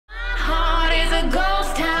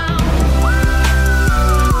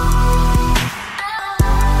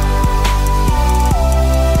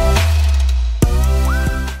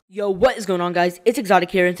Yo, what is going on, guys? It's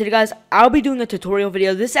Exotic here, and today, guys, I'll be doing a tutorial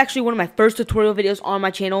video. This is actually one of my first tutorial videos on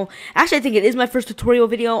my channel. Actually, I think it is my first tutorial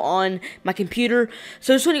video on my computer.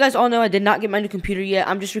 So just so you guys all know, I did not get my new computer yet.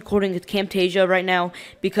 I'm just recording with Camtasia right now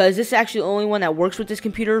because this is actually the only one that works with this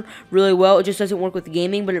computer really well. It just doesn't work with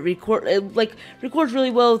gaming, but it records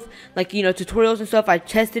really well with, tutorials and stuff. I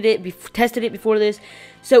tested it before this.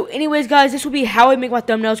 So anyways, guys, this will be how I make my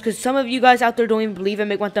thumbnails, because some of you guys out there don't even believe I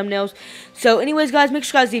make my thumbnails. So anyways, guys, make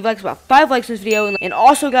sure you guys leave likes, about 5 likes in this video. And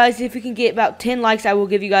also, guys, if we can get about 10 likes, I will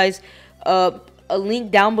give you guys a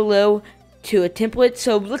link down below to a template.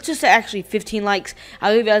 So let's just say actually 15 likes.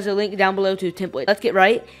 I'll give you guys a link down below to a template. Let's get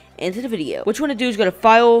right into the video. What you want to do is go to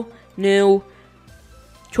File, New,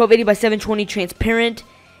 1280 by 720 Transparent,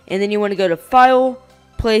 and then you want to go to File,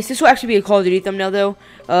 Place. This will actually be a Call of Duty thumbnail though.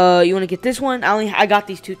 You want to get this one. I got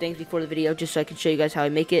these two things before the video just so I can show you guys how I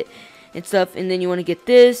make it and stuff. And then you want to get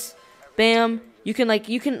this. Bam. You can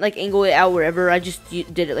angle it out wherever. I just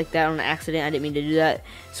did it like that on accident. I didn't mean to do that.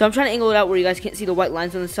 So I'm trying to angle it out where you guys can't see the white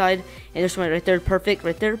lines on the side. And there's one right there. Perfect.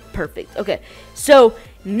 Right there. Perfect. Okay. So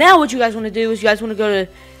now what you guys want to do is you guys want to go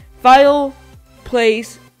to File,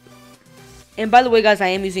 Place. And by the way, guys, I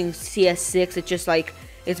am using CS6. It's just like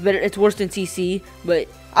it's better. It's worse than CC, but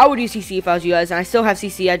I would use CC if I was you guys, and I still have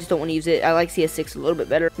CC, I just don't want to use it. I like CS6 a little bit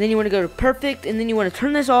better. And then you want to go to Perfect, and then you want to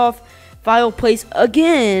turn this off, File, Place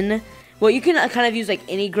again. Well, you can kind of use like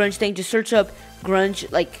any grunge thing. Just search up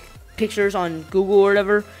grunge, like pictures on Google or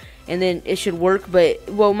whatever, and then it should work. But,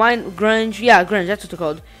 well, mine, grunge, yeah, grunge, that's what they're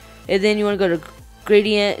called. And then you want to go to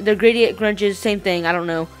gradient. The gradient grunges, same thing, I don't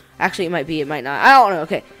know. Actually, it might be, it might not. I don't know,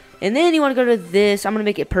 okay. And then you want to go to this. I'm going to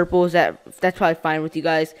make it purple. That's probably fine with you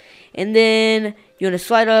guys. And then you want to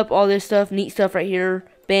slide up all this stuff, neat stuff right here.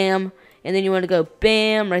 Bam. And then you want to go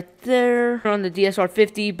bam right there on the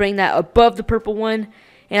DSR50. Bring that above the purple one.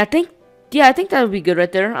 And I think that would be good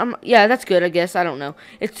right there. Yeah, that's good, I guess. I don't know.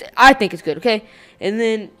 I think it's good, okay? And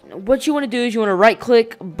then what you want to do is you want to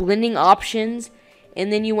right-click Blending Options.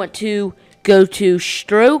 And then you want to go to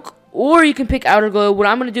Stroke. Or you can pick Outer Glow. What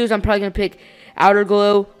I'm going to do is I'm probably going to pick Outer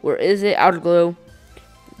Glow. Where is it? Outer Glow.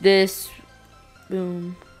 This.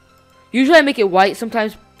 Boom. Usually I make it white.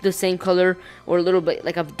 Sometimes the same color or a little bit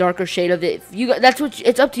like a darker shade of it.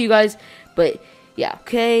 It's up to you guys. But yeah,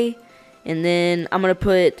 okay. And then I'm gonna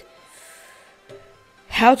put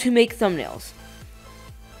how to make thumbnails.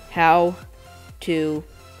 How to.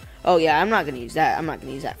 Oh yeah, I'm not gonna use that. I'm not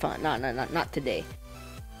gonna use that font. Not today.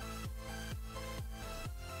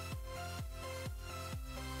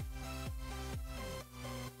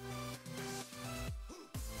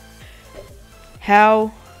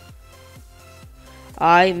 How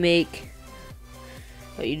I make.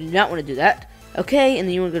 Oh, you do not want to do that. Okay, and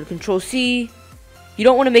then you want to go to Control C. You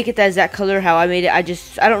don't want to make it that exact color how I made it.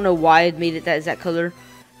 I don't know why I made it that exact color,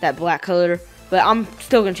 that black color. But I'm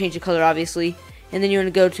still gonna change the color, obviously. And then you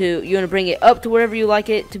want to bring it up to wherever you like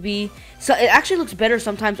it to be. So it actually looks better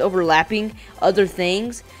sometimes overlapping other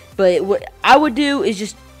things. But what I would do is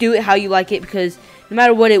just do it how you like it, because no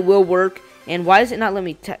matter what, it will work. And why does it not let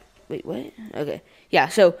me? Wait, what? Okay. Yeah,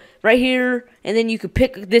 so right here, and then you could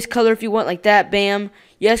pick this color if you want, like that. Bam.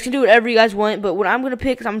 You guys can do whatever you guys want, but what I'm going to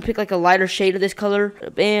pick is I'm going to pick like a lighter shade of this color.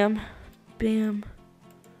 Bam. Bam.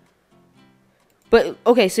 But,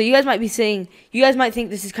 okay, so you guys might be saying, you guys might think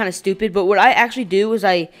this is kind of stupid, but what I actually do is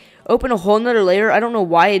I open a whole nother layer. I don't know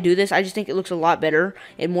why I do this. I just think it looks a lot better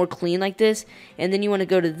and more clean like this. And then you want to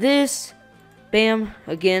go to this. Bam.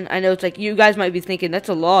 Again, I know it's like, you guys might be thinking, that's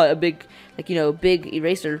a lot, a big, big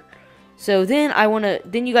eraser. So then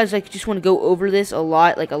then you guys just want to go over this a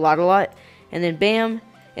lot, like a lot, and then bam,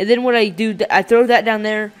 and then what I do, I throw that down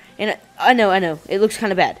there, and I know, it looks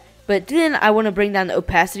kind of bad, but then I want to bring down the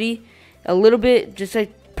opacity a little bit, just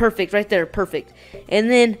like perfect, right there, perfect,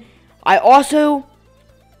 and then I also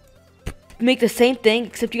make the same thing,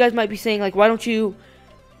 except you guys might be saying like, why don't you,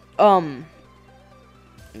 let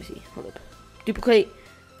me see, hold up, duplicate,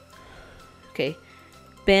 okay,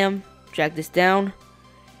 bam, drag this down.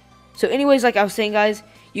 So anyways, like I was saying, guys,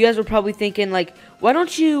 you guys were probably thinking, like, why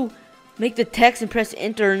don't you make the text and press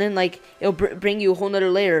enter, and then, like, it'll bring you a whole nother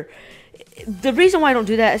layer. The reason why I don't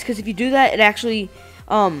do that is because if you do that, it actually,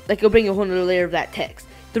 it'll bring you a whole nother layer of that text.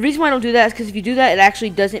 The reason why I don't do that is because if you do that, it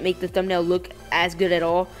actually doesn't make the thumbnail look as good at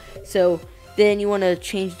all. So then you want to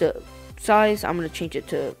change the size. I'm going to change it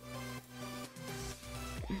to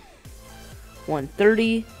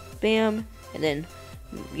 130, bam, and then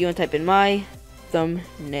you want to type in my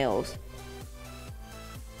thumbnails.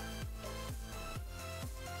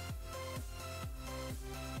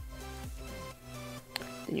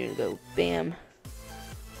 Then you're gonna go bam,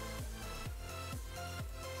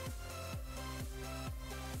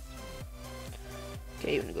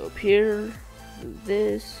 here, do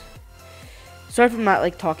this. Sorry if I'm not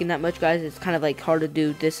like talking that much, guys. It's kind of like hard to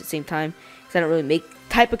do this at the same time because I don't really make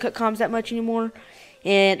type of cut comms that much anymore.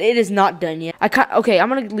 And it is not done yet. Okay, I'm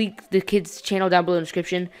gonna link the kid's channel down below in the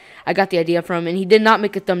description. I got the idea from him, and he did not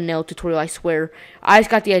make a thumbnail tutorial, I swear. I just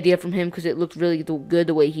got the idea from him because it looked really good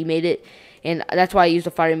the way he made it, and that's why I used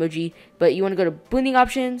the fire emoji. But you want to go to blending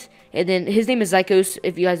options, and then his name is Zykos,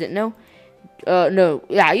 if you guys didn't know. No,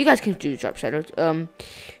 yeah, you guys can do sharp shadows.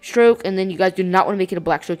 Stroke, and then you guys do not want to make it a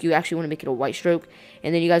black stroke. You actually want to make it a white stroke,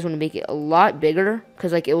 and then you guys want to make it a lot bigger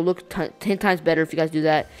because like it will look 10 times better if you guys do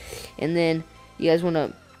that. And then you guys want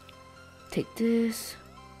to take this,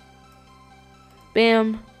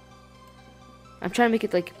 bam. I'm trying to make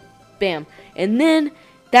it like, bam, and then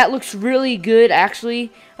that looks really good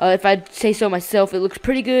actually. If I say so myself, it looks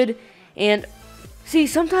pretty good. And see,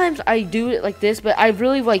 sometimes I do it like this, but I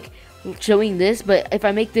really like showing this. But if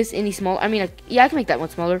I make this any smaller, I mean, yeah, I can make that one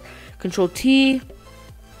smaller. Control T.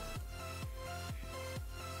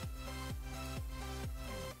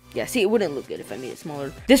 Yeah, see, it wouldn't look good if I made it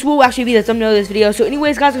smaller. This will actually be the thumbnail of this video. So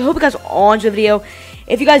anyways, guys, I hope you guys all enjoyed the video.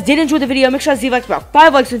 If you guys did enjoy the video, make sure to leave likes, about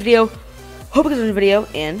 5 likes in the video. Hope you guys enjoyed the video,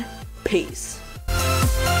 and peace.